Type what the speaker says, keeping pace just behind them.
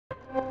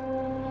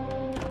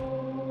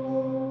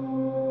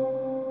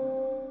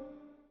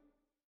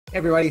Hey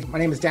everybody, my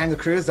name is Daniel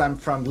Cruz. I'm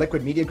from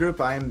Liquid Media Group.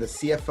 I am the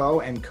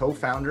CFO and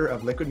co-founder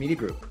of Liquid Media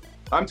Group.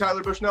 I'm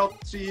Tyler Bushnell,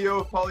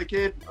 CEO of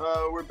Polycade.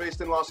 We're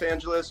based in Los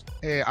Angeles.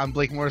 Hey, I'm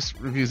Blake Morris,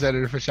 reviews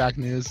editor for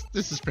Shacknews.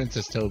 This is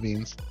Princess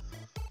Tobias.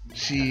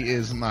 She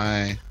is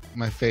my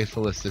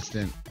faithful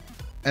assistant.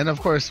 And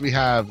of course, we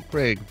have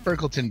Greg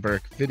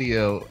Burkleton-Burke,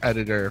 video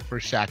editor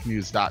for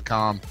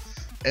Shacknews.com.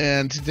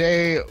 And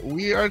today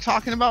we are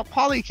talking about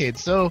Polycade.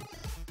 So,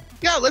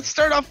 yeah, let's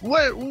start off.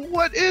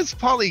 What is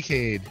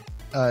Polycade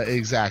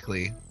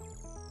exactly?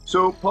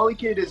 So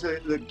Polycade is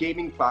a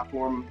gaming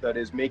platform that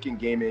is making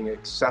gaming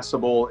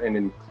accessible and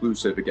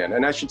inclusive again.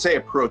 And I should say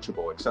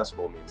approachable.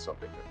 Accessible means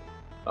something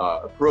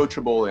different.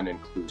 Approachable and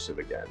inclusive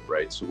again,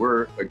 right? So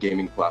we're a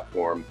gaming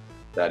platform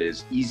that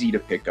is easy to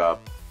pick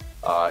up,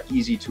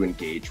 easy to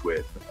engage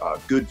with,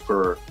 good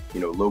for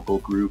local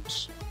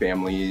groups,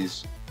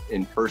 families,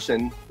 in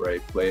person,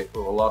 right? Play a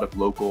lot of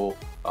local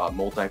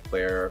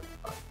multiplayer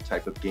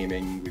type of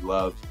gaming we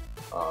love.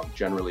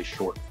 Generally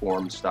short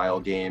form style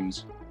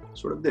games.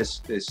 Sort of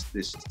this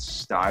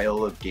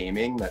style of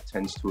gaming that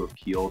tends to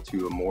appeal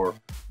to a more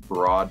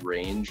broad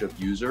range of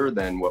user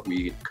than what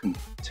we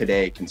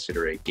today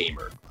consider a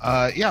gamer.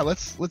 Yeah,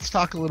 let's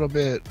talk a little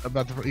bit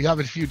about you have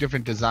a few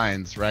different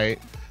designs, right?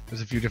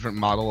 There's a few different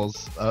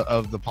models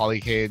of the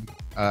Polycade.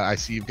 I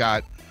see you've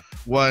got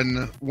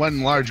one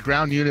large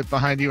ground unit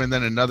behind you, and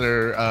then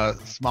another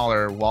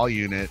smaller wall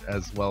unit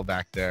as well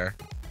back there.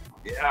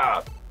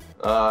 Yeah,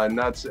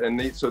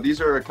 so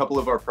these are a couple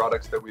of our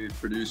products that we've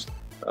produced.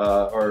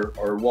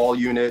 Our wall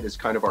unit is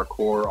kind of our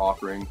core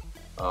offering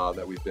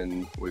that we've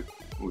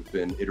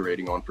been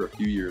iterating on for a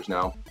few years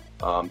now.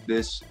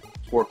 This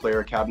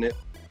 4-player cabinet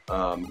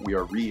we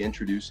are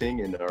reintroducing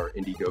in our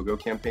Indiegogo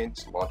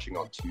campaigns, launching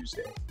on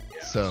Tuesday.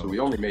 Yeah. So we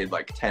only made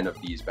like 10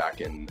 of these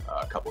back in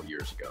a couple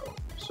years ago.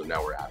 So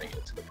now we're adding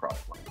it to the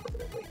product line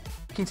permanently.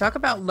 Can you talk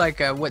about like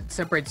what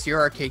separates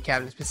your arcade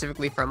cabinet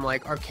specifically from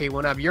like Arcade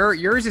 1-Up?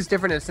 Yours is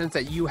different in the sense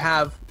that you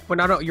have,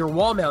 you're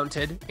wall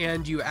mounted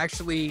and you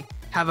actually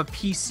have a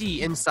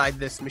PC inside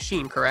this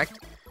machine, correct?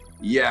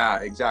 Yeah,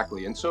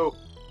 exactly. And so,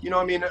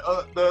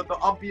 the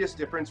obvious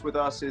difference with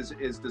us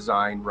is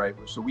design, right?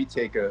 So we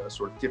take a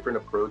sort of different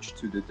approach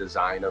to the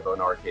design of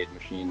an arcade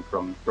machine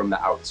from the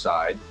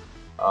outside.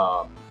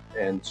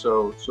 And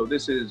so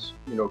this is,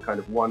 kind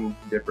of one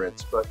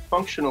difference, but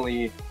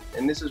functionally,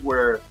 and this is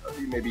where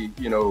maybe,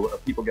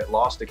 people get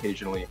lost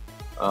occasionally.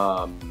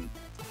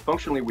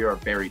 Functionally, we are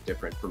very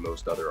different from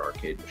most other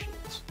arcade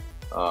machines.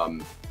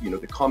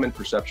 The common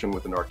perception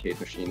with an arcade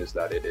machine is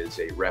that it is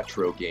a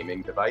retro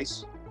gaming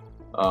device.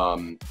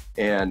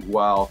 And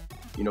while,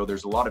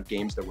 there's a lot of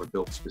games that were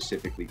built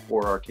specifically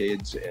for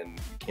arcades and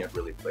you can't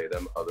really play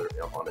them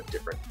on a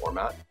different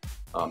format,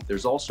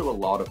 there's also a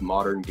lot of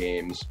modern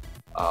games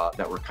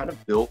that were kind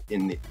of built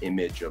in the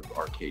image of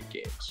arcade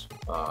games.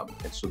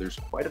 And so there's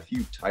quite a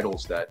few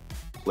titles that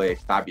play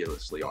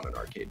fabulously on an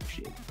arcade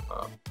machine.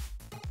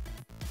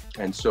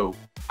 And so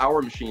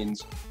our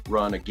machines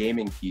run a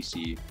gaming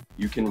PC.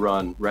 You can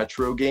run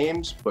retro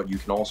games, but you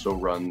can also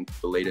run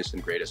the latest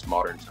and greatest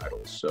modern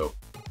titles. So,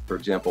 for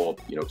example,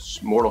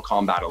 Mortal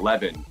Kombat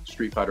 11,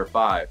 Street Fighter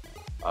 5,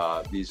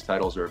 these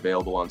titles are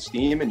available on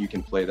Steam and you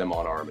can play them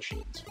on our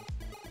machines.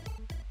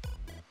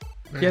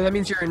 Yeah, that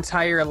means your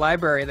entire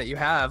library that you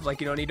have,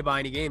 like you don't need to buy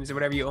any games.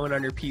 Whatever you own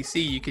on your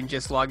PC, you can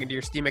just log into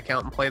your Steam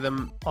account and play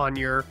them on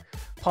your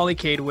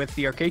Polycade with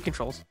the arcade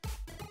controls.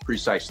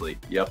 Precisely.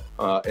 Yep.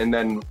 And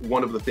then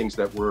one of the things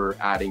that we're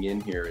adding in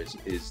here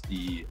is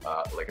the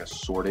like a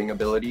sorting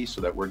ability,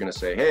 so that we're going to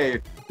say, hey,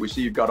 we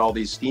see you've got all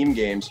these Steam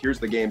games. Here's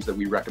the games that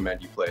we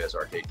recommend you play as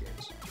arcade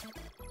games.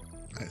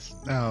 Nice.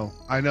 Now,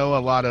 I know a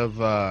lot of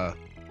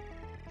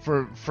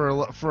for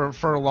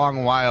a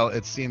long while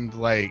it seemed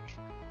like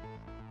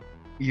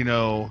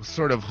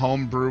sort of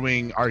home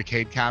brewing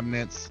arcade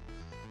cabinets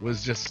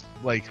was just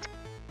like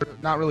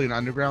not really an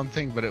underground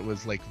thing, but it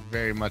was like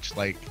very much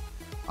like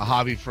a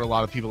hobby for a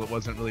lot of people. It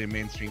wasn't really a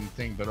mainstream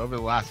thing, but over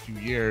the last few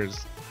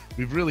years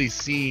we've really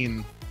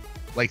seen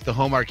like the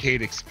home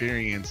arcade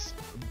experience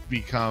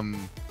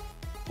become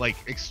like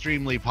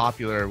extremely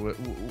popular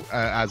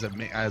as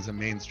a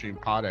mainstream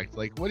product.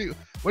 Like what do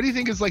you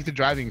think is like the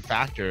driving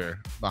factor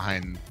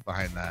behind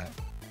that?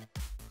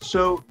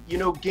 So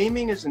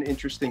gaming is an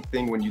interesting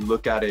thing when you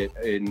look at it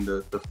in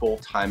the full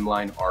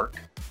timeline arc.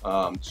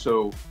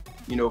 So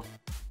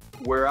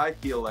where I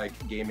feel like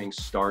gaming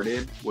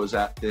started was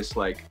at this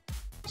like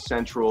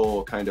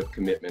central kind of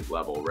commitment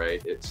level,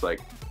 right? It's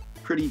like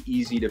pretty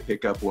easy to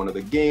pick up one of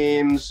the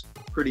games,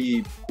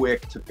 pretty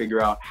quick to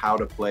figure out how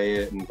to play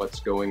it and what's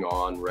going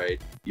on,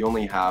 right? You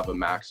only have a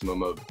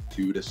maximum of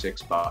 2 to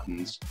 6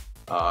 buttons,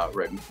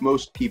 right?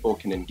 Most people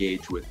can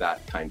engage with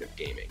that kind of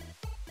gaming.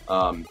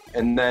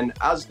 And then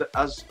as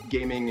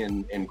gaming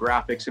and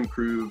graphics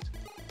improved,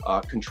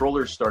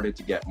 controllers started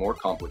to get more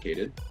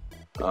complicated.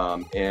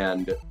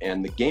 And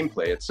the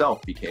gameplay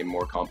itself became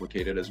more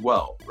complicated as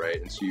well,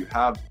 right? And so you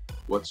have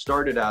what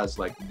started as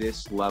like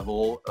this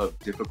level of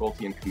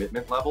difficulty and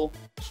commitment level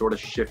sort of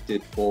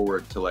shifted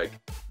forward to like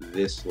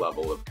this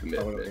level of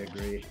commitment. Totally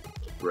agree.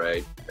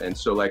 right? And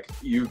so like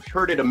you've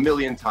heard it a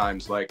million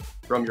times, like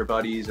from your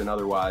buddies and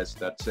otherwise,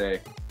 that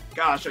say,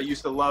 gosh, I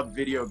used to love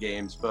video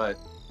games, but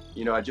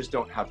you know, I just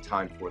don't have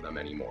time for them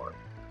anymore,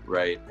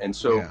 right? And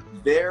so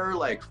they're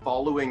like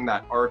following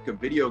that arc of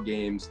video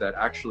games that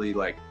actually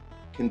like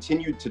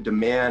continued to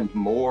demand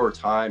more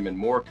time and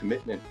more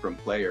commitment from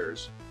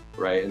players,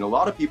 right? And a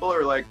lot of people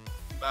are like,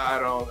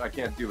 I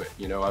can't do it.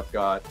 You know, I've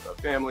got a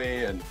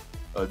family and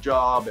a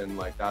job, and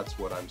like that's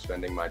what I'm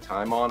spending my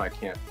time on. I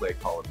can't play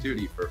Call of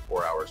Duty for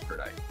 4 hours per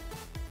night.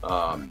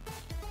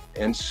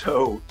 And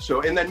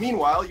and then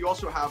meanwhile, you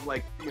also have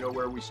like, you know,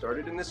 where we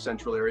started in this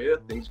central area,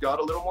 things got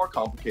a little more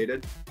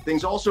complicated.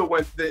 Things also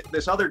went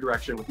this other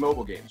direction with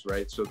mobile games,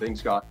 right? So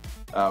things got,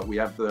 we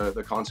have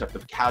the concept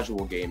of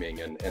casual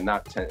gaming, and and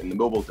the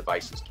mobile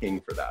device is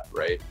king for that,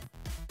 right?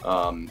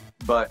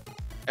 But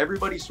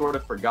everybody sort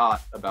of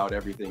forgot about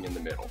everything in the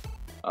middle.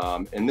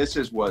 And this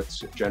is what's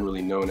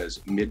generally known as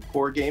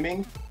mid-core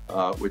gaming,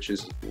 which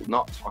is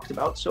not talked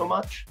about so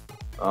much.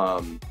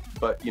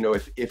 But you know,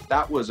 if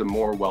that was a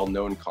more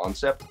well-known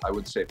concept, I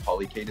would say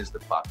Polycade is the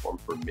platform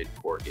for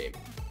mid-core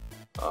gaming.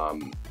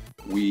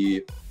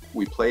 We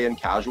play in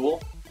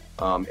casual,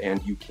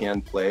 and you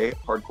can play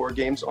hardcore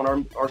games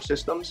on our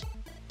systems,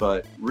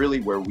 but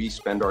really where we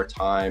spend our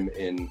time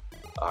in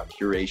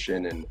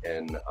curation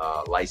and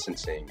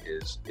licensing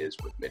is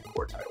with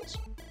mid-core titles.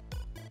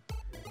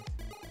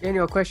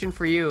 Daniel, question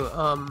for you.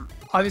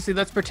 Obviously,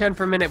 let's pretend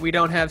for a minute we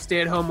don't have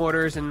stay-at-home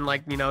orders and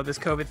like, you know, this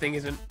COVID thing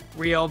isn't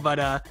real, but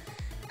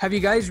have you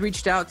guys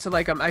reached out to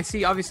like, I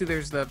see obviously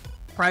there's the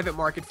private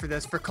market for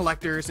this, for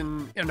collectors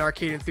and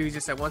arcade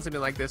enthusiasts that want something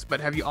like this,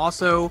 but have you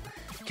also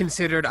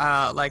considered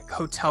like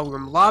hotel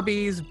room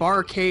lobbies,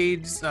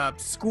 barcades,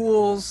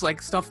 schools,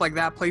 like stuff like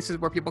that, places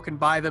where people can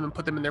buy them and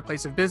put them in their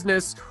place of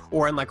business,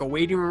 or in like a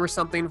waiting room or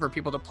something for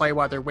people to play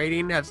while they're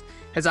waiting? Has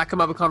that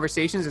come up in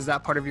conversations? Is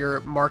that part of your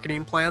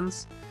marketing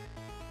plans?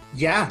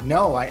 Yeah,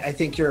 no, I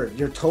think you're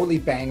totally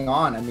bang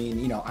on. I mean,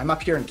 you know, I'm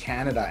up here in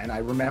Canada, and I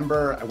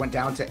remember I went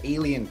down to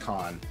Alien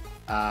Con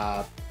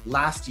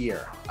last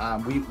year.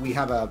 We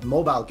have a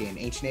mobile game,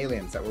 Ancient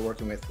Aliens, that we're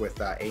working with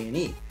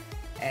A&E.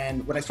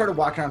 And when I started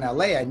walking around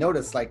LA, I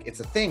noticed like it's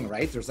a thing,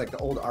 right? There's like the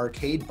old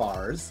arcade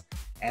bars,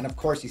 and of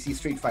course you see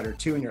Street Fighter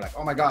 2 and you're like,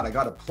 oh my God, I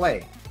gotta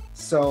play.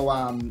 So,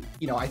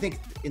 you know, I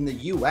think in the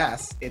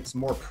US, it's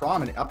more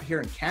prominent. Up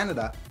here in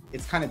Canada,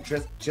 it's kind of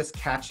just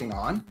catching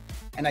on.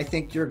 And I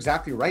think you're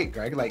exactly right,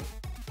 Greg. Like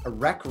a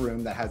rec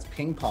room that has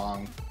ping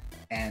pong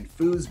and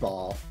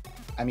foosball,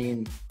 I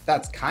mean,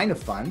 that's kind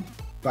of fun.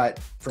 But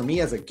for me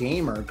as a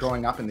gamer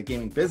growing up in the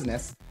gaming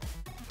business,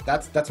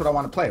 that's what I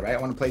want to play, right? I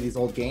want to play these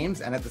old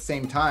games. And at the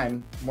same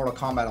time, Mortal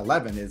Kombat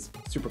 11 is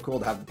super cool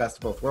to have the best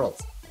of both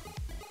worlds.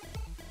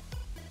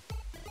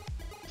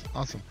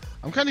 Awesome.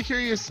 I'm kind of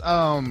curious.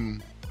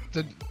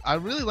 I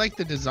really like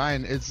the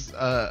design. It's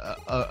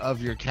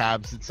of your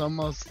cabs. It's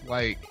almost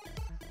like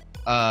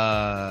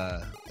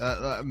minimalist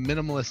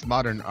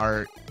modern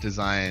art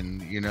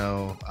design. You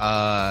know,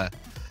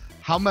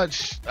 how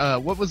much?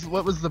 What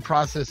was the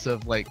process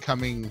of like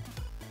coming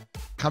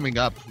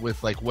up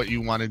with like what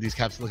you wanted these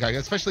cabs to look like?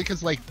 Especially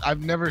because like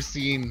I've never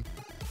seen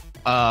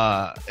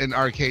an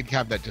arcade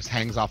cab that just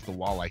hangs off the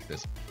wall like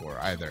this before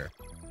either.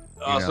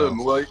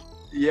 Awesome. Well,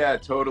 yeah,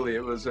 totally.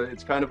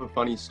 It's kind of a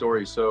funny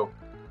story. So,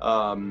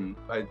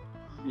 I've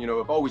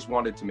always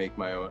wanted to make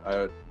my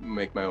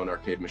own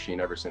arcade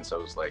machine ever since I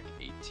was like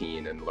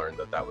 18 and learned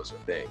that was a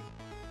thing.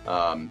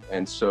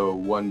 And so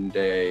one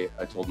day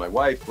I told my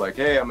wife, like,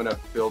 hey, I'm gonna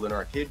build an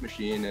arcade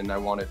machine and I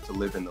want it to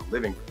live in the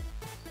living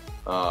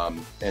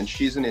room. And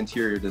she's an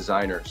interior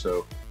designer,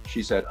 so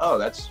she said, oh,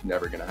 that's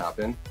never gonna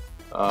happen.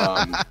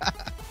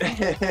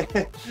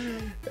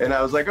 And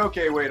I was like,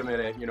 okay, wait a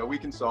minute, we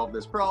can solve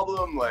this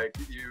problem. Like,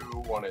 you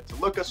want it to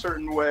look a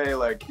certain way,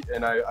 like,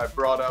 and I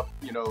brought up,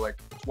 like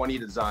 20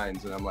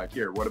 designs, and I'm like,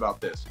 here, what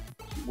about this?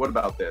 What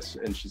about this?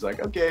 And she's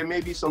like, okay,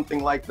 maybe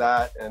something like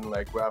that. And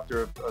like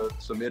after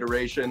some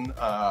iteration,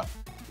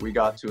 we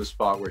got to a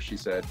spot where she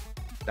said,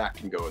 that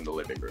can go in the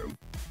living room.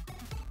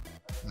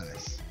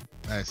 Nice.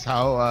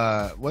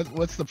 How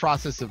what's the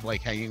process of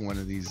like hanging one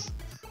of these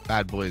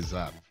bad boys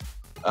up?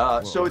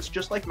 So it's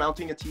just like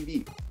mounting a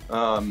TV.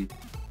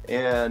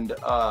 And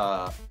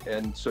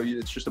so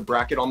it's just a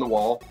bracket on the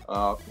wall,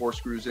 4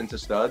 screws into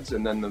studs,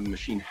 and then the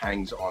machine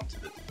hangs onto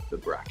the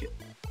bracket.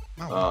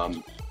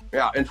 Oh.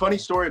 Yeah, and funny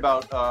story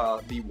about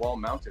the wall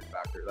mounted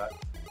factor. That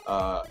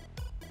I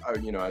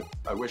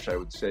wish I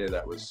would say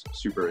that was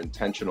super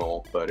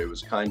intentional, but it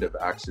was kind of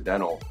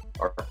accidental.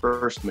 Our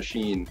first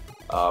machine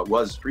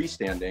was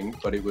freestanding,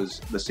 but it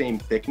was the same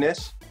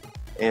thickness,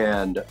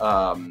 and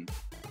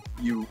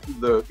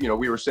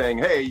we were saying,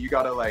 hey, you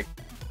gotta like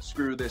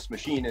screw this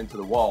machine into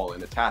the wall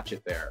and attach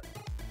it there.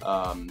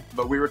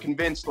 But we were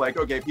convinced, like,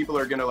 okay, people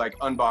are gonna like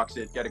unbox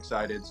it, get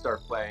excited,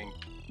 start playing,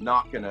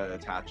 not gonna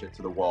attach it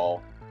to the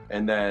wall,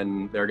 and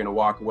then they're gonna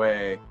walk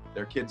away,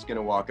 their kid's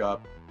gonna walk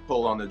up,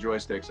 pull on the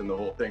joysticks, and the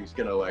whole thing's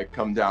gonna like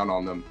come down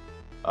on them.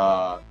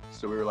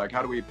 So we were like,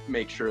 how do we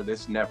make sure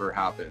this never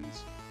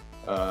happens?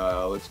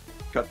 Let's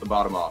cut the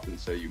bottom off and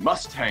say you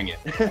must hang it.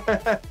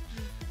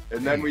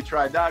 And then we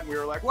tried that and we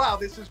were like, wow,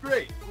 this is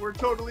great. We're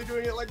totally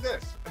doing it like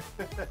this.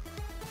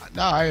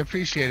 No, I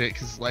appreciate it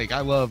because like I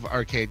love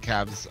arcade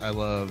cabs. I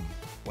love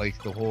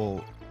like the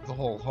whole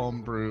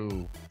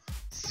homebrew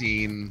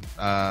scene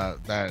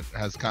that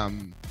has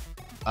come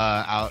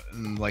out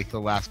in like the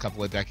last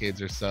couple of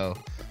decades or so.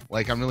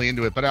 Like I'm really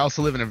into it, but I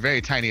also live in a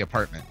very tiny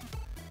apartment,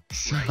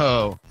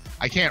 so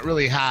I can't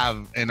really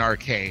have an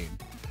arcade.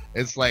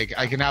 It's like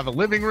I can have a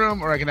living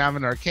room or I can have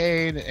an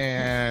arcade,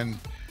 and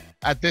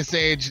at this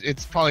age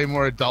it's probably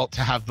more adult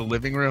to have the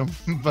living room,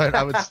 but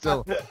I would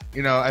still,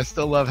 you know, I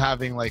still love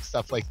having like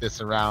stuff like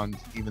this around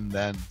even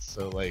then.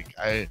 So like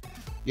I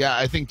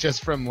think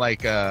just from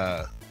like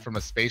from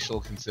a spatial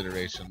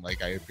consideration,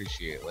 like I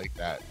appreciate like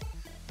that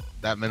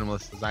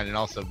minimalist design, and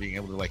also being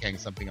able to like hang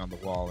something on the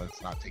wall and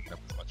it's not taking up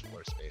as much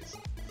floor space.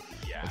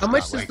 Yeah. How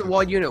much does the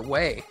wall unit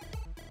weigh?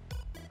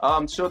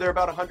 So they're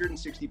about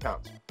 160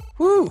 pounds.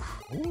 Whew.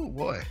 Oh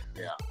boy.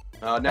 Yeah.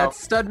 Now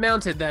That's stud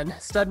mounted then.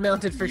 Stud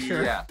mounted for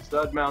sure. Yeah,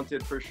 stud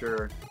mounted for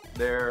sure.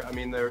 They're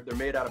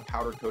made out of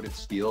powder coated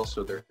steel,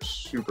 so they're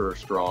super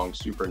strong,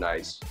 super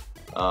nice.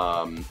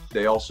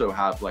 They also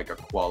have like a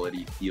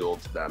quality feel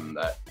to them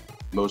that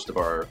most of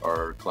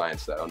our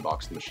clients that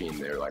unbox the machine,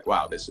 they're like,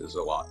 wow, this is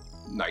a lot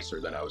nicer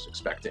than I was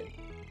expecting.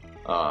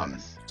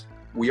 Nice.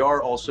 We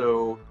are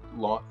also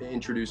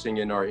introducing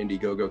in our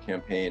Indiegogo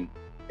campaign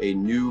a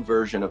new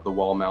version of the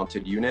wall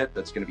mounted unit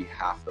that's going to be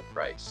half the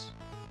price.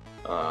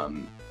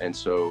 And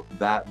so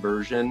that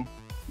version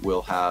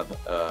will have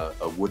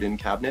a wooden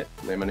cabinet,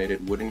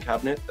 laminated wooden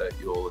cabinet that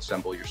you'll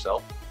assemble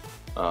yourself.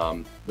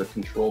 The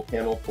control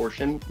panel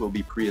portion will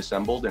be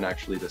pre-assembled and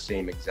actually the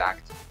same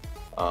exact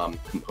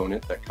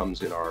component that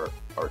comes in our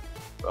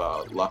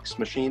Lux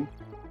machine.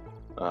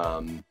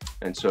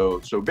 And so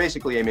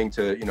basically aiming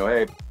to, you know,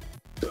 hey,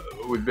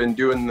 we've been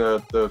doing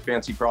the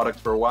fancy product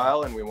for a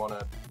while and we want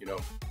to, you know,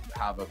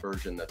 have a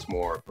version that's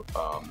more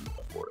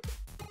affordable.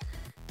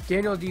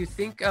 Daniel, do you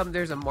think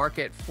there's a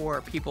market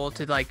for people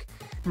to like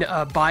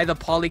buy the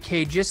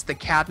Polycade, just the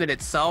cabinet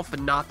itself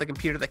and not the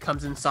computer that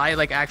comes inside,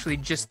 like actually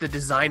just the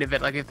design of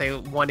it, like if they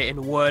want it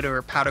in wood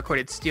or powder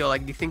coated steel?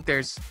 Like, do you think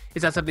is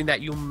that something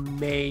that you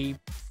may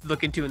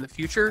look into in the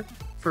future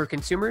for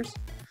consumers?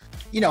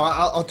 You know,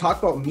 I'll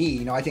talk about me.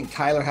 You know, I think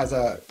Tyler has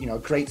a, you know,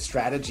 great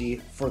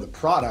strategy for the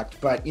product,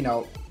 but, you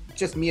know,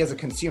 just me as a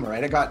consumer,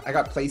 right? I got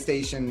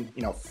PlayStation,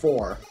 you know,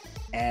 4,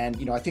 and,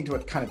 you know, I think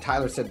what kind of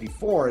Tyler said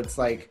before, it's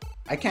like,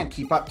 I can't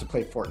keep up to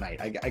play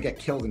Fortnite. I get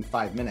killed in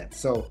 5 minutes.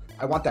 So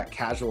I want that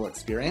casual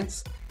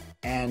experience.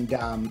 And,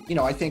 you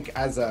know, I think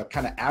as a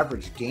kind of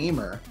average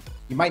gamer,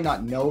 you might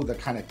not know the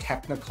kind of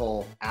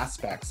technical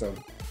aspects of,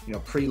 you know,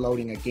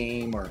 preloading a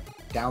game or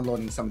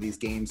downloading some of these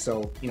games.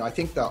 So, you know, I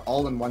think the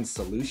all-in-one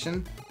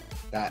solution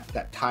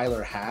that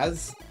Tyler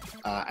has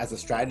as a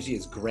strategy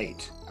is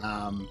great,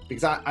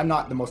 because I'm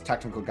not the most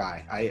technical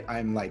guy.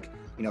 I'm like,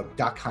 you know,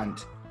 duck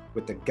hunt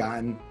with the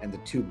gun and the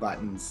 2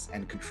 buttons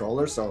and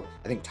controller. So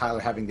I think Tyler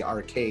having the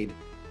arcade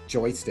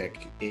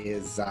joystick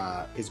is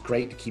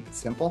great to keep it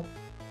simple.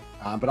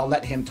 But I'll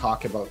let him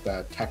talk about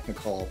the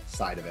technical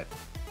side of it.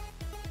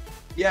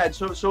 Yeah,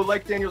 so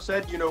like Daniel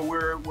said, you know,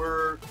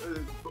 we're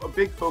a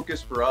big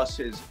focus for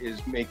us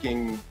is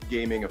making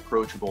gaming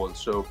approachable, and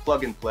so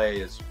plug and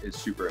play is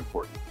super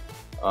important.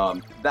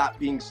 That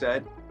being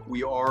said,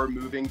 we are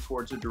moving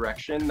towards a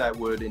direction that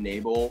would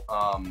enable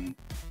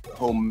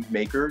home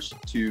makers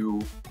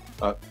to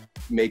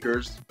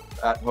makers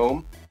at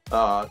home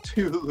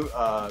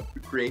to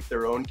create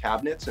their own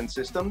cabinets and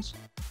systems.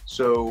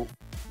 So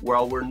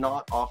while we're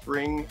not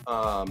offering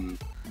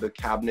the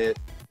cabinet,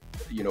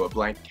 you know, a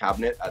blank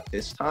cabinet at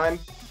this time,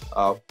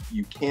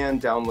 you can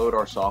download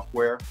our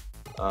software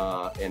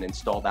and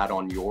install that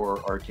on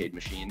your arcade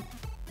machine.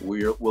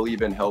 We'll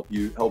even help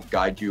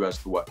guide you as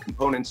to what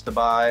components to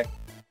buy.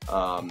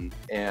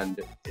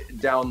 And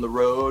down the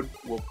road,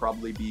 we'll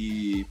probably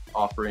be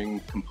offering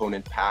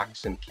component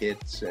packs and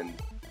kits. And,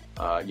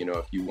 you know,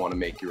 if you want to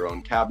make your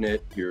own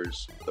cabinet,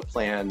 here's the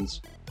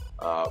plans.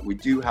 We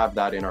do have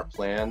that in our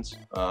plans.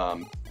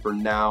 For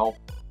now,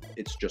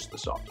 it's just the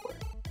software.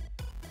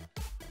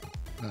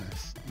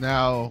 Nice.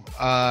 Now,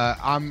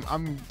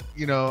 I'm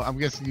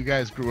guessing you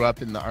guys grew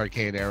up in the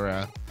arcade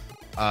era.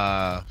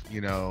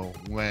 You know,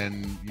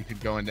 when you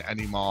could go into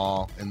any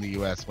mall in the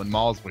U.S., when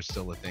malls were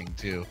still a thing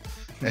too,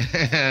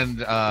 and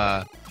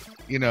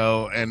you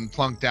know, and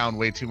plunk down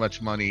way too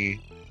much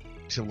money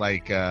to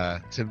like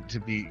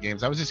to beat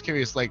games. I was just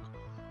curious, like,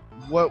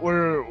 what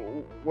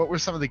were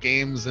some of the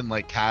games and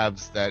like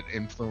cabs that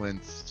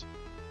influenced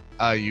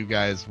you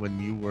guys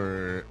when you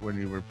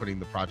were putting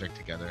the project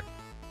together?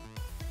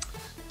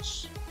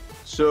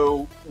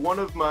 So one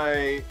of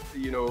my,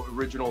 you know,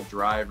 original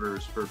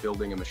drivers for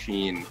building a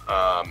machine,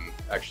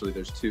 actually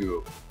there's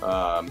 2.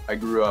 I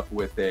grew up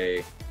with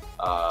a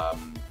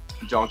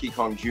Donkey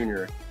Kong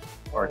Jr.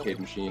 arcade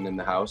machine in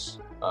the house,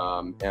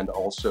 and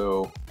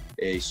also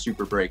a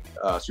Super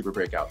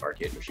Breakout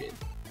arcade machine.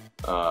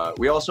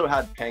 We also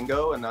had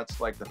Pengo, and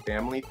that's like the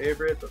family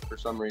favorite, but for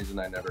some reason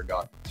I never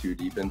got too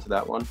deep into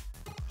that one.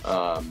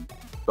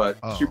 But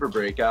Oh. Super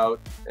Breakout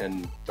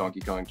and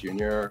Donkey Kong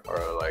Jr.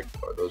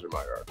 Those are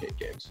my arcade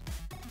games.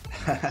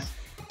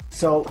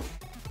 So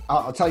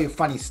I'll tell you a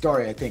funny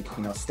story. I think,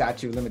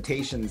 statute of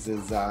limitations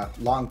is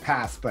long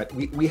past, but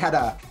we had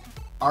a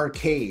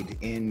arcade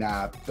in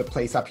the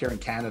place up here in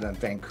Canada in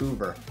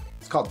Vancouver.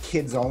 It's called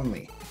Kids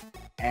Only.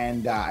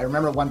 And I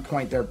remember at one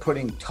point they're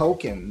putting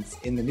tokens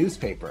in the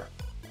newspaper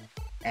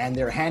and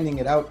they're handing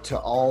it out to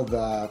all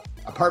the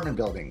apartment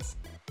buildings.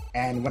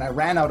 And when I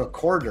ran out of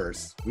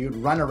quarters, we would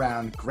run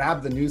around,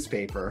 grab the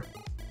newspaper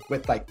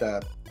with like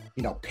the,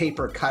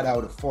 paper cut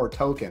out of 4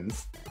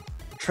 tokens,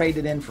 trade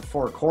it in for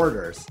 4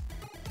 quarters.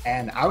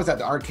 And I was at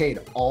the arcade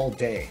all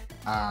day.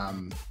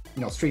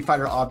 Street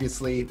Fighter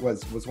obviously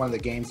was one of the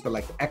games, but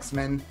like the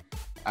X-Men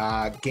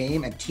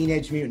game and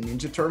Teenage Mutant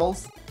Ninja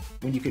Turtles,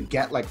 when you could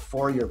get like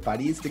 4 of your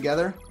buddies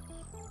together.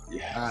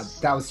 Yes.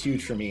 That was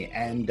huge for me.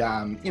 And,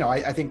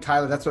 I think,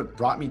 Tyler, that's what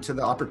brought me to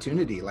the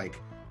opportunity. Like,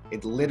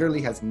 it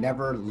literally has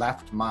never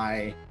left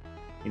my,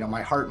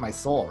 my heart, my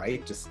soul,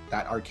 right? Just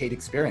that arcade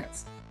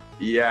experience.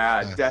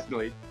 Yeah,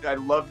 definitely. I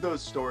love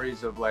those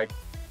stories of like,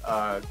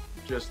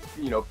 just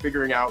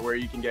figuring out where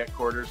you can get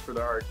quarters for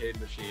the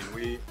arcade machine.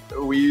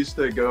 We used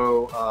to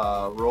go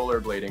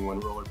rollerblading when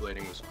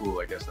rollerblading was cool.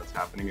 I guess that's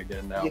happening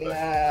again now.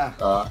 Yeah.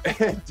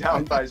 But,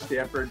 down by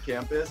Stanford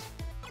campus,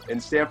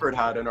 and Stanford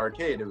had an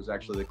arcade. It was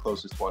actually the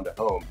closest one to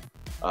home.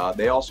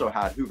 They also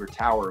had Hoover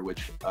Tower,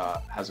 which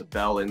has a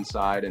bell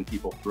inside, and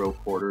people throw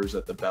quarters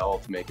at the bell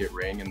to make it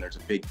ring, and there's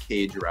a big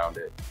cage around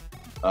it.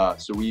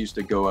 So we used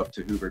to go up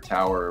to Hoover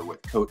Tower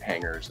with coat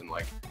hangers and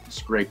like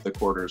scrape the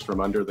quarters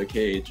from under the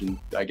cage and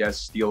I guess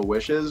steal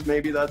wishes.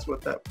 Maybe that's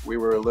what we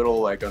were a little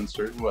like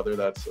uncertain whether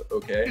that's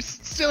okay. You're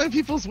stealing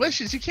people's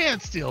wishes. You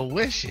can't steal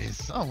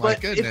wishes. Oh my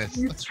goodness.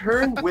 If you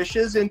turn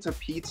wishes into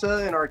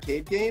pizza in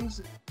arcade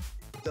games,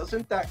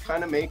 doesn't that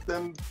kind of make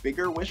them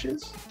bigger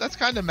wishes? That's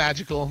kind of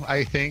magical,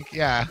 I think.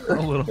 Yeah, a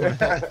little bit.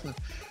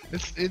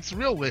 It's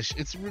real wish.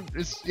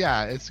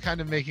 It's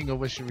kind of making a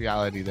wish a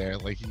reality there.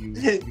 Like you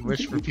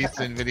wish for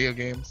pizza in video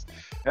games.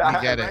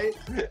 I get it.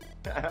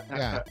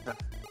 Yeah.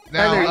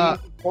 Now, Now, we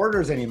don't need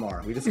quarters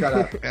anymore. We just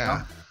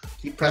gotta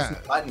keep pressing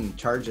the button,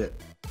 charge it.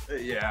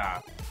 Yeah.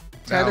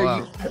 Tyler,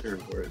 Now,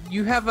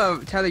 you have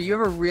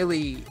a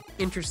really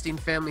interesting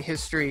family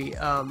history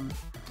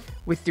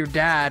with your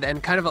dad,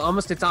 and kind of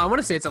almost I want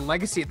to say it's a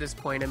legacy at this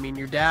point. I mean,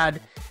 your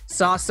dad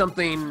saw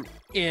something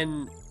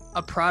in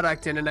a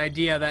product and an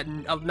idea that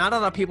not a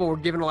lot of people were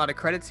given a lot of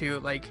credit to.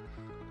 Like,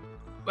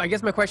 I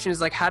guess my question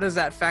is like, how does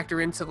that factor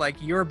into like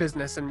your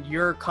business and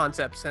your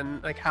concepts,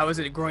 and like how is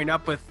it growing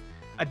up with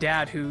a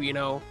dad who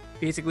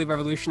basically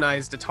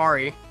revolutionized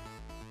Atari?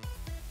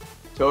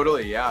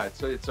 Totally, yeah.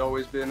 It's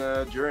always been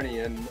a journey,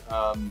 and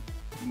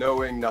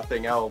knowing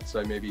nothing else,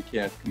 I maybe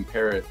can't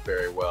compare it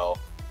very well.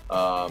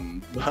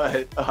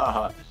 But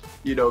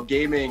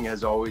gaming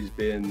has always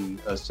been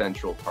a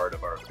central part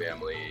of our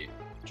family,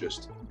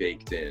 just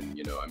baked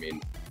in. I mean,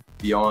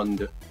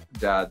 beyond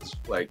dad's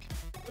like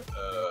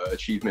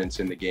achievements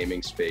in the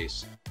gaming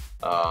space,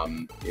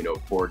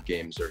 board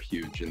games are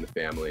huge in the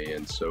family,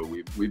 and so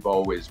we've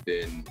always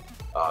been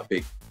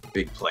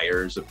big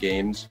players of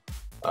games.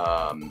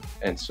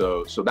 And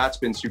so that's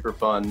been super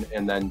fun.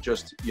 And then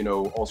just,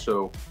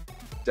 also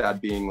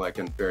dad being like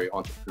a very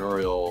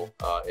entrepreneurial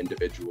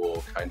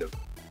individual kind of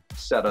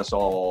set us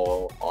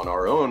all on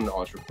our own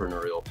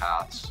entrepreneurial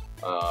paths.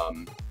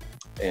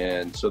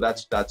 And so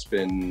that's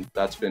been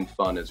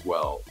fun as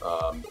well.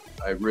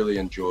 I really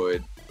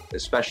enjoyed,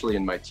 especially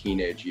in my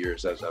teenage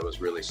years, as I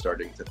was really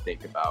starting to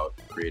think about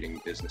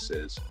creating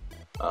businesses,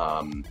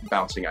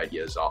 bouncing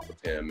ideas off of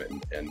him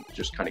and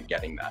just kind of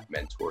getting that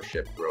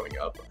mentorship growing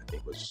up, I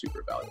think was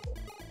super valuable.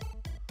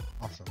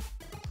 Awesome.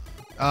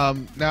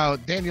 Now,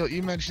 Daniel,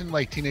 you mentioned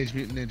like Teenage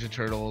Mutant Ninja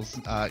Turtles.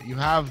 You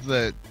have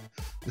the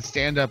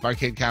stand-up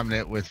arcade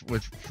cabinet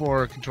with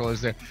 4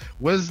 controllers there.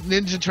 Was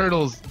Ninja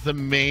Turtles the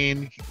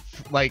main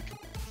like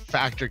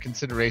factor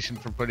consideration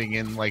for putting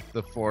in like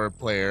the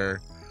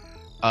 4-player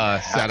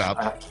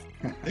setup?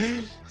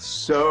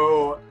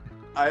 So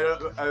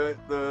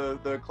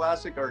the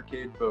classic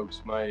arcade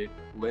folks might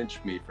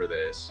lynch me for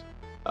this,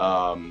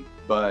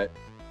 but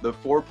the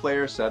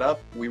 4-player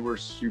setup, we were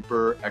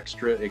super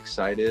extra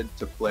excited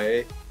to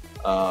play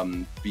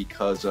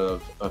because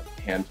of a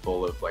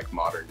handful of like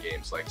modern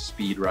games like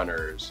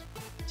Speedrunners,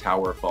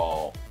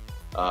 Towerfall,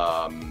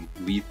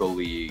 Lethal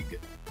League.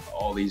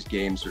 All these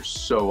games are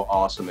so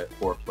awesome at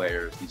 4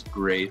 players. These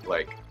great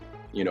like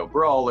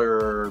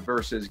brawler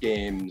versus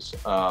games.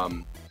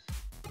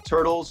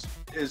 Turtles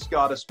has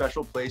got a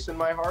special place in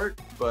my heart,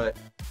 but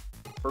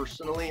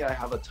personally I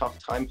have a tough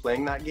time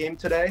playing that game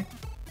today.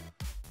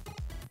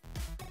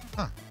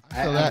 Huh. I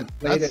haven't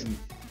played it in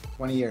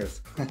 20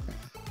 years.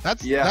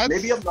 That's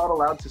maybe I'm not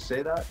allowed to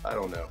say that. I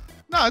don't know.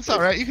 No, it's all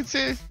right. You can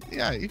say,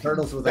 yeah.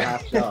 Turtles with a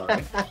half shell,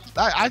 right?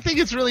 I think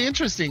it's really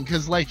interesting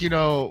because, like,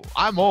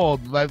 I'm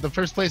old. Like, the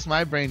first place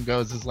my brain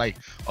goes is like,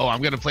 oh,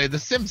 I'm gonna play The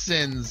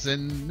Simpsons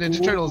and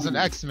Ninja Turtles and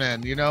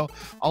X-Men.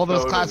 All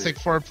those classic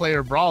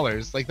 4-player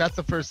brawlers. Like, that's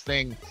the first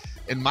thing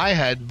in my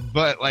head,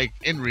 but like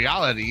in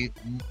reality,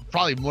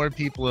 probably more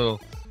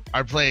people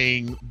are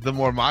playing the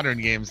more modern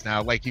games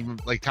now. Like even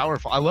like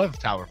Towerfall. I love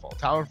Towerfall.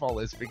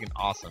 Towerfall is freaking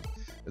awesome.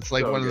 It's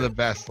like one of the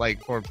best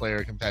like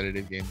 4-player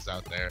competitive games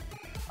out there.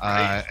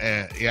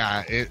 And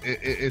yeah,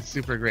 it's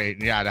super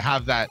great. Yeah, to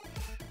have that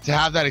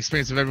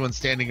experience of everyone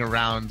standing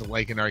around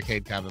like an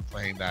arcade cabinet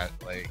playing that,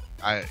 like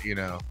I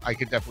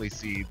could definitely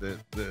see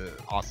the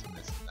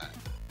awesomeness in that.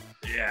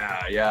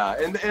 Yeah,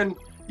 and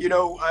you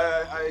know,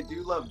 I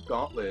do love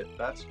Gauntlet.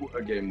 That's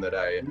a game that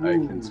I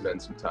can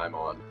spend some time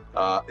on.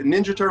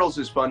 Ninja Turtles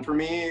is fun for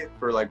me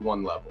for like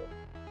one level.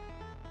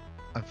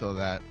 I feel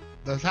that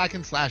those hack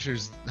and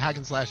slashers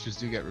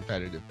do get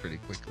repetitive pretty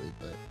quickly,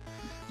 but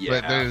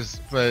there's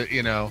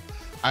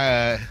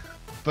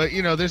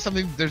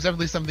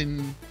definitely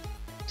something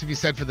to be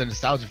said for the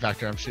nostalgia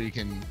factor. I'm sure you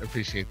can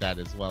appreciate that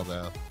as well,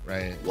 though,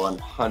 right?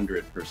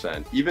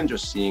 100%. Even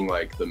just seeing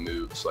like the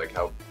moves, like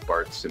how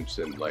Bart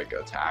Simpson like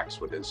attacks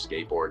with his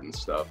skateboard and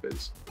stuff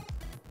is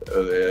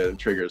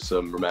triggers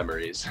some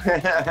memories.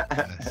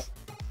 Yes.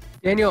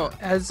 Daniel,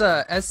 as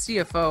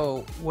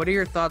CFO, what are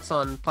your thoughts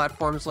on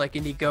platforms like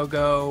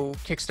Indiegogo,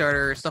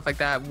 Kickstarter, stuff like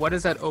that? What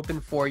does that open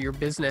for your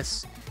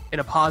business in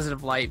a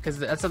positive light? Because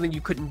that's something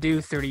you couldn't do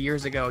 30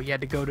 years ago. You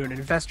had to go to an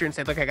investor and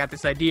say, look, I got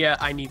this idea.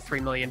 I need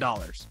 $3 million.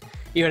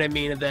 You know what I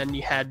mean? And then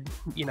you had,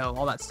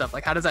 all that stuff.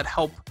 Like, how does that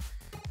help?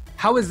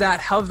 How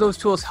have those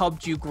tools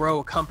helped you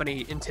grow a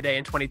company in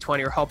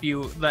 2020, or help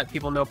you let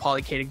people know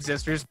Polycade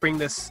exists, or just bring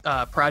this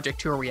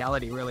project to a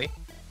reality, really?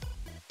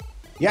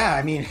 Yeah,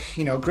 I mean,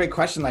 great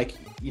question. Like,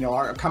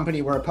 our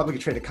company, we're a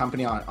publicly traded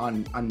company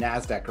on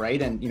NASDAQ,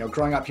 right? And,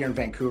 growing up here in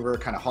Vancouver,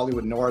 kind of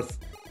Hollywood North,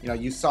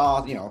 you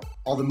saw,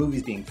 all the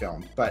movies being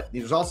filmed, but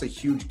there's also a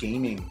huge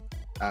gaming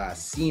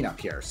scene up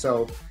here.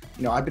 So,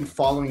 I've been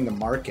following the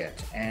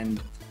market,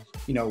 and,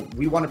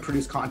 we want to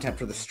produce content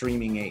for the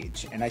streaming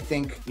age. And I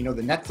think, the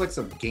Netflix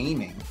of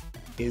gaming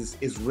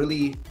is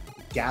really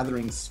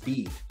gathering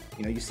speed.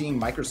 You're seeing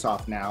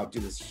Microsoft now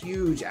do this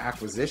huge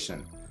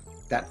acquisition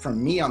that,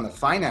 from me on the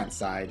finance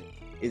side,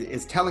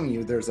 is telling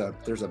you there's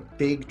a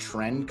big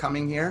trend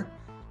coming here,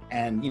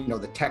 and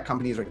the tech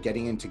companies are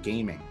getting into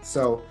gaming.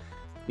 So,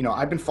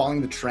 I've been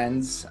following the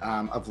trends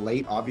of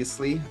late,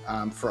 obviously,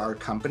 for our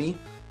company,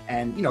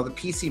 and the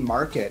PC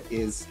market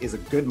is a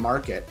good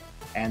market,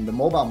 and the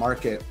mobile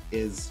market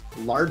is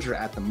larger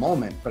at the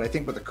moment. But I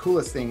think what the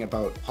coolest thing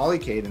about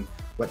Polycade and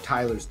what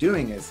Tyler's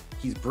doing is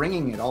he's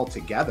bringing it all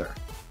together.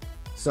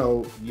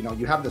 So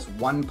you have this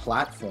one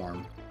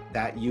platform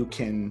that you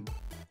can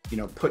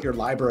put your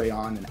library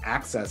on and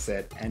access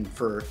it. And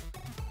for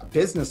a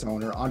business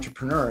owner,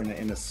 entrepreneur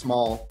in a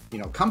small,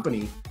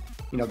 company,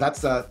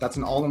 that's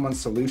an all-in-one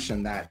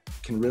solution that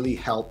can really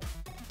help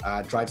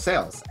drive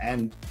sales.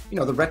 And,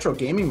 the retro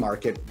gaming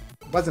market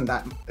wasn't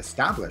that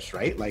established,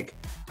 right? Like,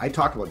 I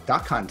talked about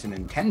Duck Hunt and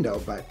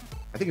Nintendo, but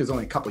I think it was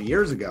only a couple of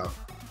years ago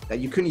that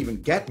you couldn't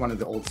even get one of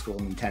the old school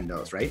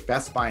Nintendos, right?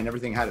 Best Buy and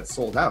everything had it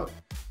sold out.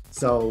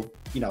 So,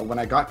 when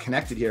I got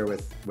connected here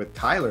with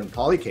Tyler and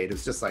Polycade,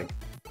 it's just like,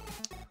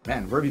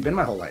 man, where have you been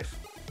my whole life?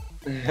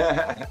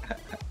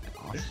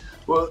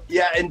 Well,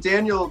 yeah, and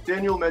Daniel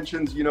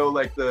mentions,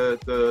 like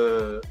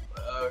the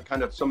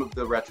kind of some of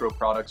the retro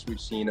products we've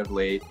seen of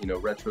late.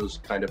 Retro's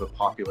kind of a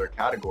popular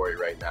category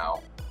right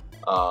now,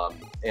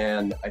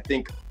 and I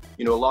think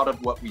a lot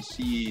of what we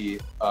see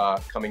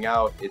coming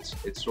out,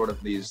 it's sort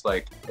of these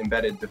like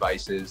embedded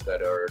devices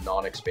that are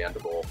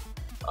non-expandable.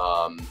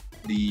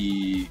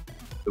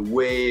 The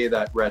way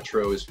that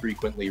retro is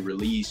frequently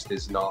released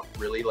is not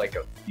really like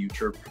a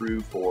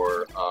future-proof,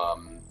 or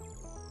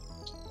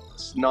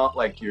it's not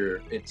like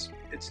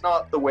it's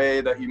not the way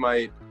that you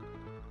might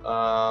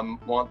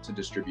want to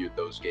distribute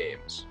those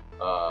games.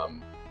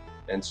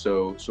 And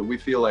so we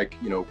feel like,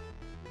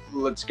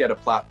 let's get a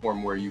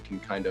platform where you can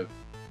kind of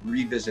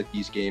revisit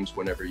these games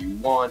whenever you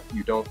want.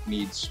 You don't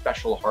need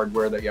special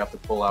hardware that you have to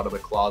pull out of the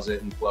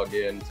closet and plug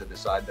in to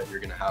decide that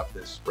you're going to have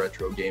this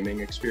retro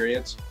gaming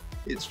experience.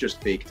 It's just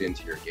baked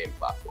into your game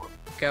platform.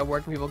 Where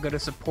can people go to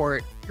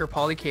support your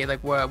Polycade?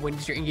 Like, when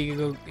does your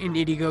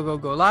Indiegogo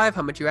go live?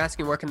 How much you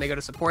asking? Where can they go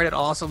to support it? I'll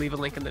also leave a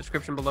link in the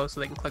description below so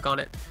they can click on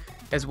it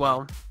as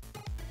well.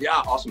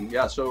 Yeah, awesome.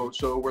 Yeah, so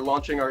we're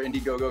launching our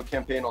Indiegogo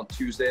campaign on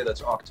Tuesday.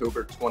 That's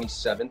October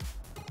 27th.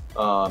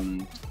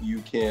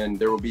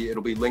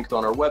 It'll be linked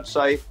on our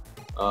website,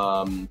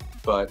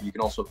 but you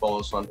can also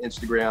follow us on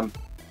Instagram.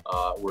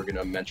 We're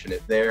gonna mention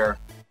it there.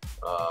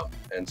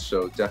 And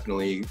so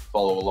definitely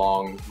follow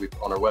along.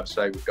 On our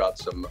website, we've got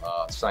some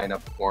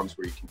sign-up forms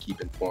where you can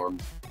keep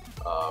informed.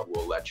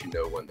 We'll let you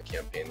know when the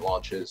campaign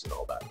launches and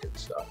all that good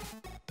stuff.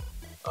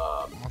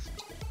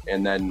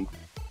 And then,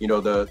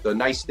 the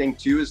nice thing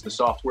too is the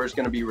software is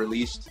going to be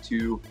released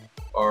to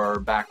our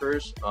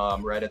backers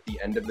right at the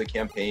end of the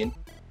campaign.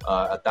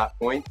 At that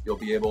point, you'll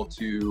be able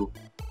to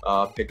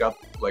pick up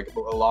like a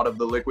lot of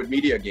the Liquid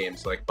Media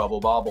games, like Bubble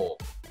Bobble.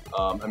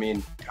 I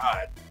mean,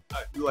 God,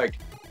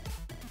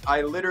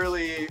 I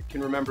literally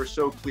can remember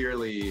so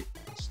clearly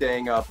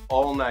staying up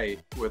all night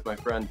with my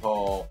friend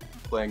Paul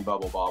playing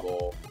Bubble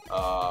Bobble.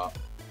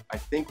 I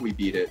think we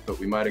beat it, but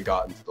we might have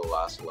gotten to the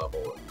last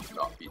level and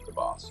not beat the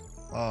boss.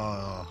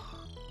 Oh,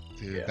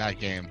 dude, Yeah. that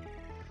game.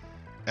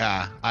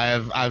 Yeah,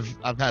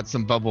 I've had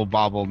some bubble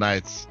bobble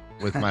nights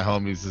with my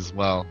homies as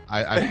well.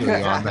 I feel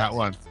you on that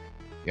one.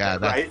 Yeah,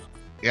 that, Right?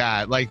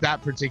 yeah, like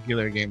that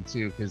particular game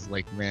too, because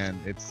like, man,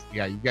 it's,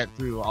 yeah, you get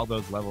through all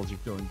those levels, you're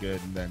feeling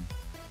good, and then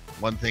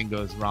one thing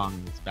goes wrong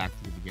and it's back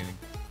to the beginning,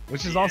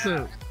 which is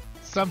also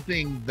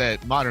something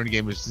that modern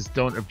gamers just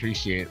don't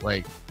appreciate,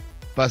 like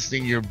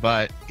busting your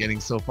butt, getting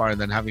so far,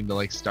 and then having to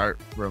like start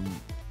from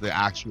the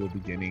actual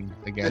beginning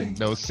again.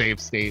 No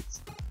save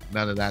states,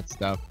 none of that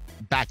stuff.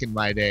 Back in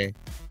my day,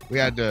 we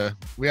had to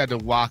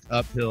walk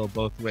uphill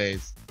both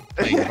ways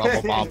playing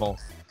bubble bobble,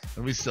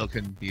 and we still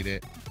couldn't beat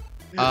it.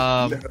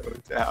 No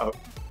doubt.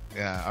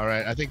 Yeah, all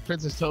right. I think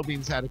Princess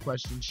Tobias had a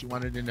question. She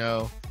wanted to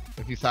know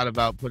if you thought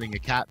about putting a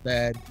cat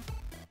bed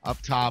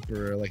up top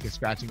or like a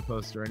scratching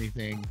post or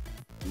anything.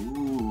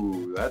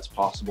 Ooh, that's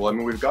possible. I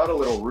mean, we've got a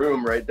little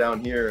room right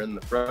down here in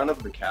the front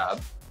of the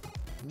cab.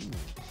 Ooh.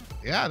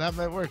 Yeah, that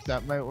might work.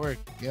 That might work.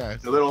 Yeah.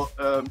 The little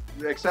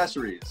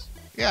accessories.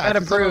 Yeah. That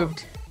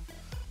approved.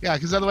 Yeah,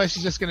 because otherwise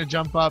she's just gonna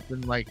jump up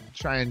and like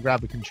try and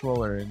grab a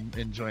controller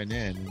and join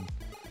in.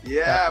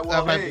 Yeah,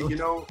 well, might hey, be- you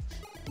know,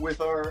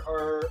 with our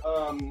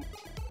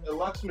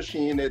Lux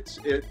machine, it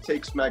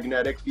takes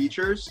magnetic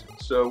features,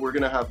 so we're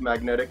gonna have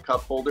magnetic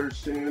cup holders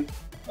soon.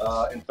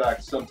 In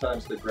fact,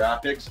 sometimes the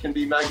graphics can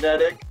be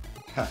magnetic,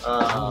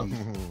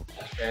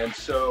 and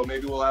so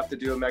maybe we'll have to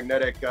do a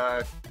magnetic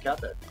cat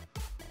bed.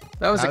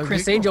 That was That a would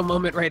Chris be cool. Angel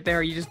moment right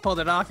there. You just pulled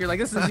it off. You're like,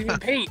 this isn't even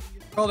paint. You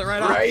just rolled it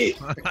right off. Right?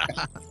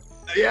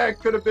 Yeah, it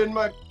could have been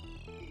my.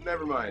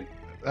 Never mind.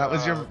 That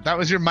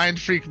was your mind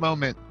freak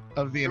moment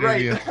of the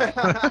interview. Right.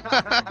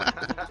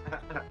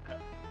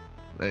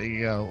 There you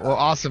go. Well,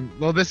 awesome.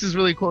 Well, this is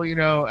really cool. You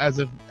know, as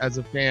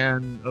a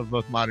fan of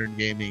both modern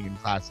gaming and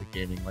classic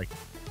gaming, like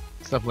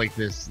stuff like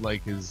this,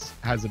 like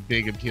has a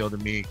big appeal to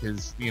me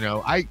because you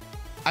know I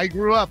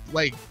grew up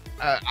like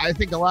I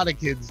think a lot of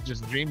kids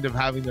just dreamed of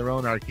having their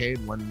own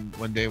arcade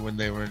one day when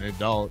they were an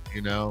adult.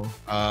 You know,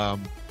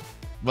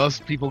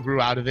 most people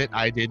grew out of it.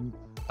 I didn't.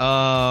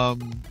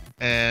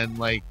 And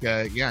like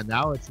yeah,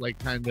 now it's like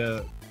kind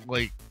of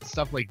like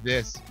stuff like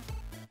this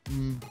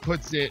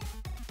puts it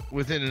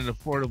within an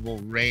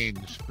affordable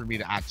range for me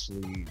to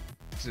actually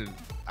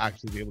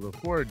be able to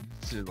afford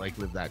to like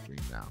live that dream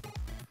now.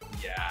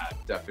 Yeah,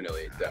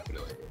 definitely.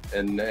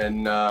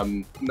 And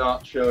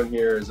not shown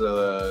here is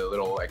a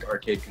little like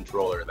arcade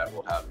controller that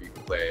will have you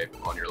play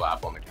on your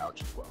lap on the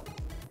couch as well.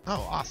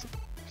 Oh, awesome.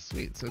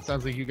 Sweet. So it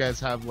sounds like you guys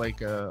have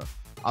like a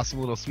awesome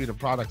little suite of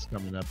products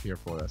coming up here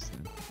for us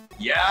then.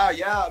 Yeah.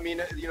 I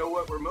mean, you know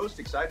what we're most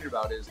excited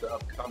about is the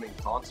upcoming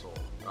console.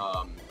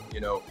 You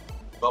know,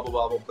 Bubble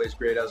Bobble plays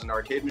great as an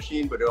arcade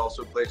machine, but it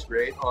also plays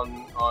great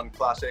on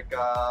classic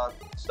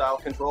style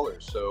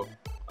controllers. So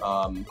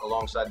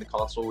alongside the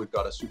console, we've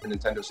got a Super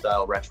Nintendo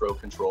style retro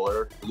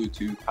controller,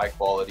 Bluetooth, high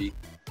quality,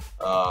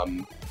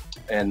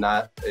 and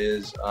that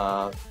is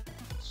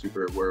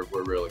super. We're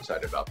real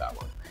excited about that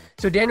one.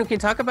 So Daniel, can you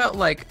talk about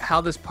like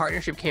how this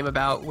partnership came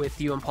about with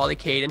you and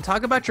Polycade, and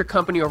talk about your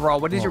company overall?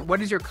 What is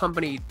your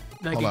company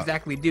like Hold up.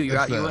 exactly do? You're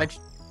That's, out,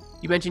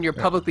 you mentioned you're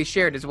publicly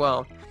shared as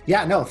well.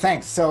 Yeah, no,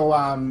 thanks. So,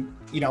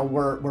 you know,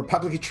 we're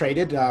publicly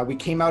traded. We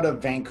came out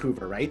of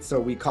Vancouver, right?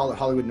 So we call it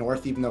Hollywood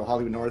North, even though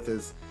Hollywood North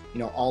is, you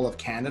know, all of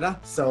Canada.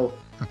 So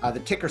the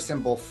ticker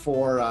symbol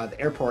for the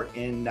airport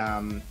in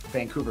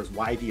Vancouver is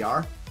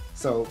YVR.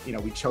 So, you know,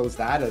 we chose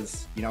that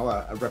as, you know,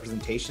 a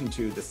representation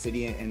to the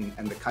city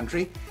and the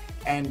country.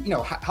 And, you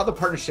know, how the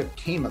partnership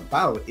came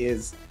about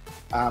is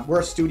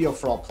we're a studio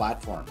for all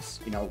platforms.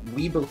 You know,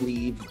 we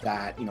believe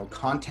that, you know,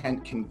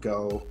 content can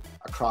go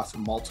across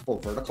multiple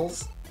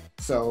verticals.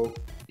 So,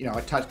 you know,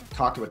 I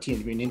talked about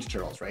Teenage Mutant Ninja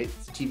Turtles, right?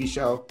 It's a TV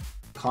show,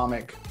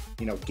 comic,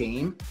 you know,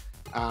 game.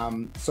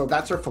 So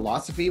that's our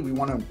philosophy. We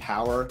want to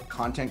empower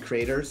content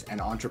creators and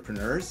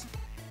entrepreneurs.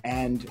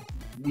 And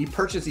we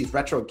purchased these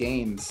retro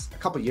games a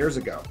couple years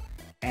ago.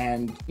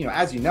 And, you know,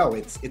 as you know,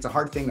 it's a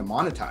hard thing to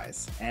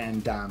monetize.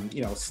 And,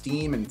 you know,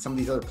 Steam and some of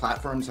these other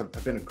platforms have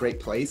been a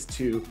great place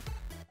to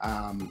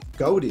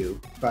go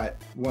to.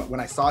 But when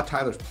I saw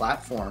Tyler's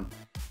platform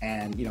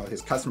and, you know,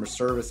 his customer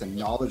service and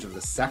knowledge of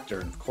the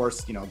sector, and of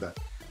course, you know, the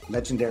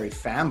legendary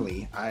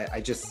family, I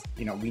just,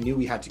 you know, we knew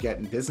we had to get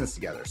in business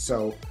together.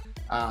 So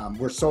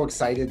we're so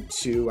excited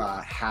to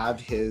have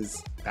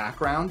his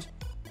background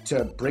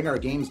to bring our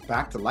games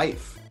back to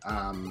life.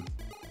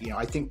 You know,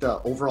 I think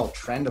the overall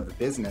trend of the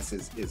business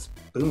is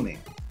booming.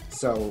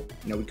 So,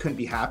 you know, we couldn't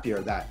be happier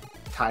that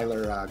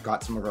Tyler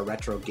got some of our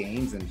retro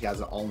games and he has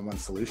an all-in-one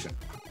solution.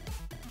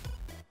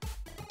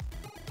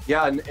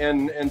 Yeah,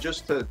 and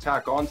just to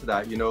tack on to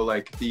that, you know,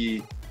 like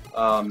the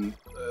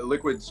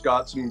Liquid's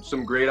got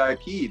some great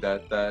IP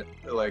that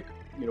like,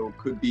 you know,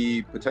 could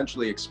be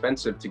potentially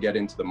expensive to get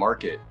into the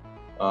market.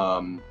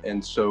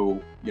 And so,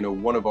 you know,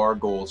 one of our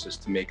goals is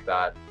to make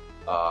that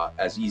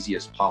as easy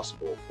as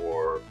possible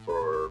for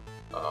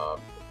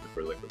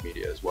Liquid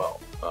Media as well.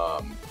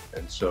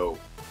 And so,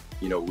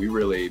 you know, we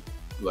really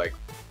like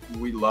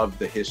we love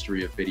the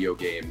history of video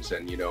games,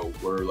 and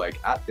we're like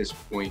at this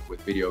point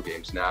with video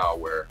games now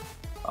where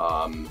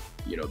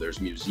there's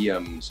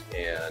museums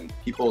and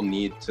people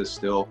need to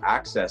still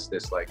access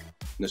this like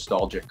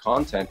nostalgic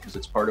content because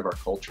it's part of our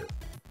culture.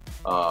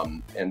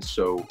 And it's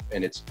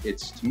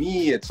to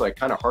me, it's like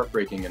kind of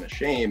heartbreaking and a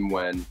shame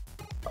when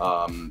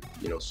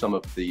some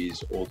of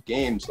these old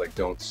games like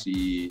don't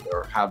see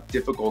or have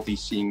difficulty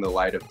seeing the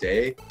light of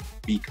day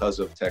because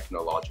of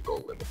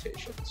technological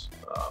limitations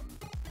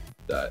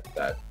that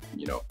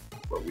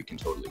where we can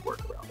totally work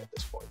around at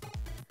this point.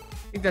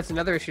 I think that's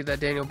another issue that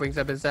Daniel brings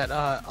up, is that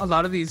a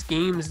lot of these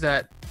games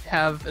that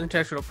have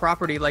intellectual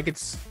property, like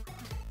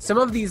some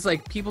of these,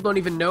 like, people don't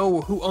even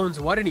know who owns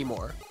what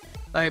anymore.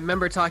 I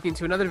remember talking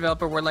to another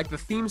developer where, like, the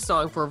theme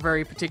song for a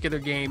very particular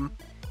game,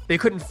 they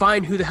couldn't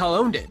find who the hell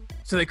owned it,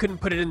 so they couldn't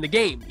put it in the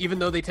game, even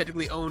though they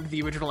technically owned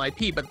the original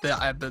IP, but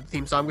the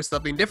theme song was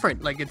something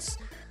different. Like,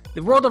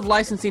 the world of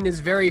licensing is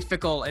very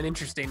fickle and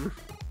interesting.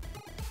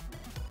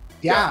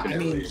 Yeah,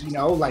 Definitely. I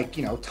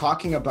mean,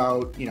 talking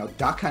about,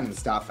 duck hunt and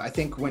stuff, I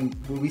think when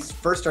we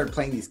first started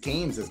playing these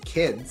games as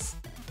kids,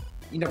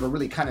 you never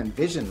really kind of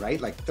envisioned, right?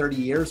 Like 30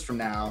 years from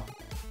now,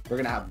 we're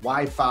going to have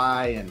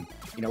Wi-Fi and,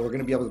 we're going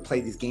to be able to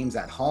play these games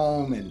at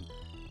home, and,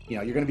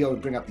 you're going to be able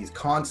to bring up these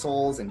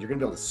consoles and you're going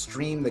to be able to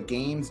stream the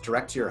games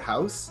direct to your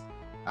house.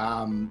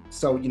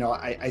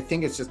 I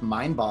think it's just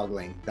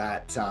mind-boggling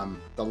that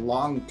the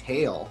long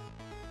tail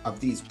of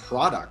these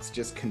products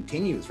just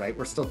continues, right?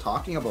 We're still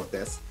talking about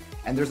this.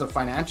 And there's a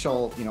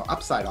financial,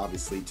 upside,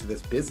 obviously, to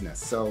this business.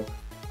 So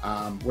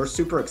we're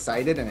super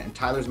excited, and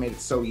Tyler's made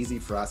it so easy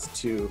for us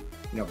to,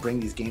 bring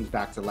these games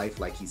back to life,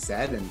 like he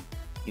said. And,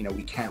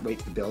 we can't wait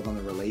to build on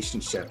the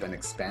relationship and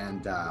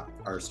expand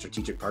our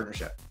strategic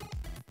partnership.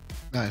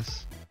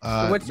 Nice.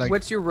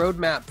 What's your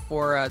roadmap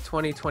for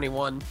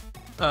 2021?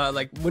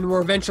 Like when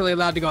we're eventually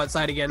allowed to go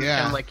outside again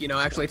and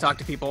actually talk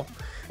to people.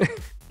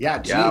 Yeah.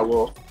 Gee. Yeah.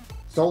 Well.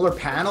 Solar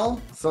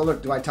panel?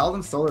 Do I tell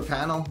them solar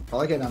panel?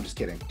 Polycade? No, I'm just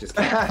kidding.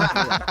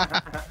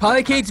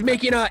 Polycade's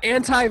making an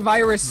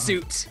antivirus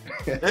suit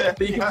that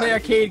you can play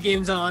arcade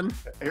games on.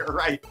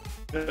 Right.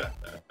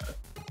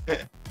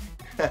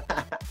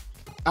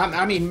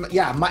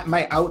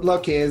 My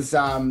outlook is,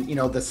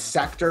 the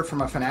sector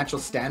from a financial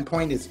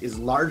standpoint is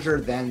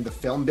larger than the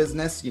film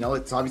business.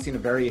 It's obviously in a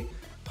very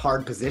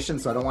hard position,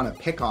 so I don't want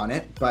to pick on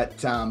it, but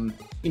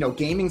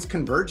gaming's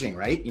converging,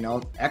 right?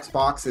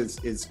 Xbox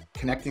is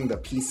connecting the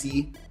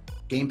PC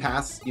Game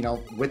Pass,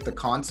 with the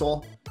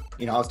console.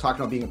 I was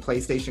talking about being a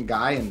PlayStation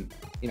guy, and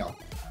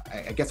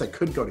I guess I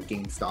could go to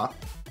GameStop,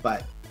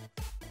 but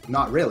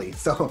not really.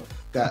 So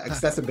the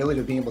accessibility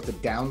of being able to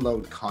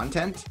download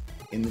content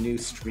in the new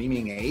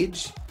streaming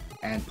age,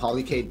 and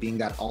Polycade being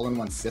that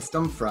all-in-one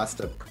system for us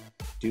to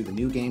do the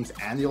new games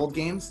and the old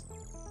games,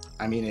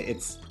 I mean,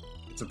 it's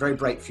a very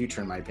bright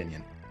future in my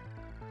opinion.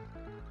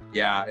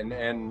 Yeah,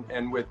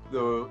 and with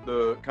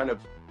the kind of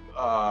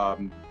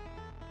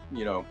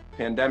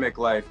pandemic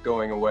life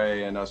going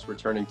away and us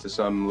returning to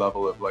some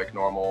level of like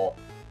normal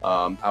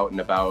out and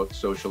about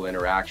social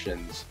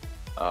interactions,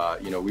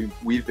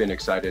 we've been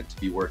excited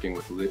to be working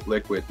with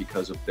Liquid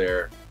because of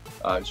their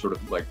sort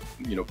of like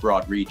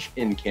broad reach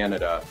in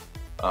Canada,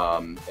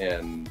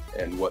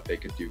 and what they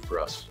could do for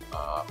us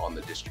on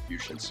the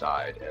distribution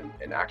side,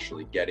 and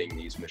actually getting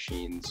these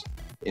machines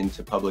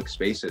into public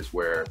spaces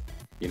where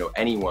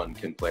anyone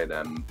can play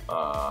them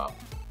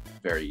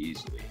very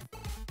easily.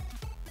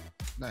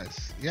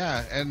 Nice.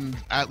 Yeah, and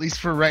at least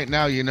for right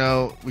now,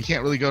 we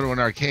can't really go to an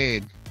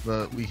arcade,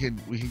 but we can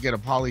get a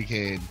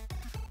Polycade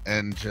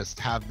and just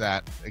have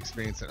that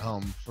experience at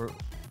home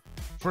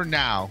for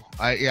now.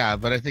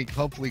 But I think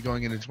hopefully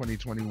going into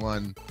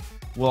 2021,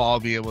 we'll all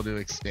be able to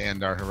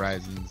expand our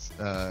horizons,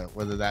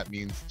 whether that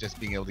means just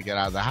being able to get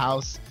out of the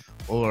house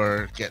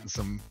or getting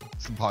some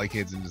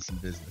Polycades into some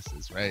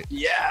businesses, right?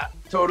 Yeah,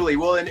 totally.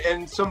 Well,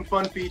 and some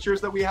fun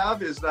features that we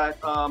have is that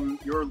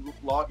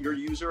your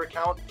user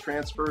account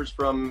transfers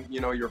from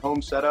your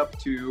home setup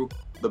to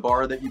the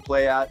bar that you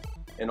play at,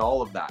 and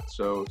all of that.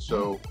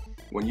 So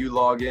when you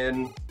log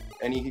in,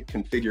 any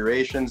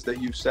configurations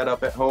that you've set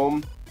up at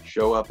home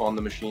show up on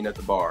the machine at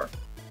the bar.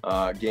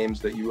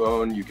 Games that you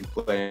own, you can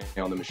play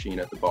on the machine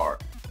at the bar.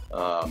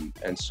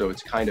 And so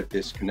it's kind of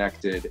this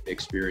connected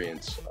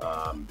experience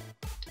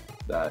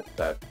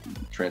that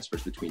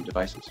transfers between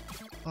devices.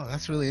 Oh,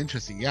 that's really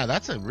interesting. Yeah,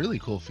 that's a really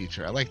cool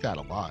feature. I like that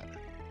a lot.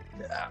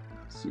 Yeah,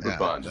 super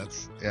fun.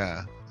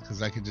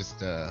 Because I could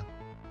just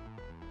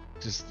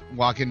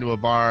walk into a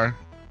bar,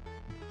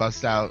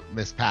 bust out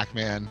Miss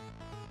Pac-Man,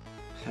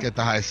 get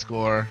the high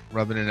score,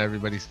 rub it in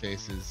everybody's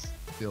faces,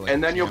 feel like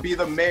and then you'll be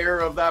the mayor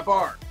of that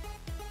bar.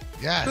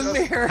 Yes. The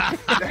mayor.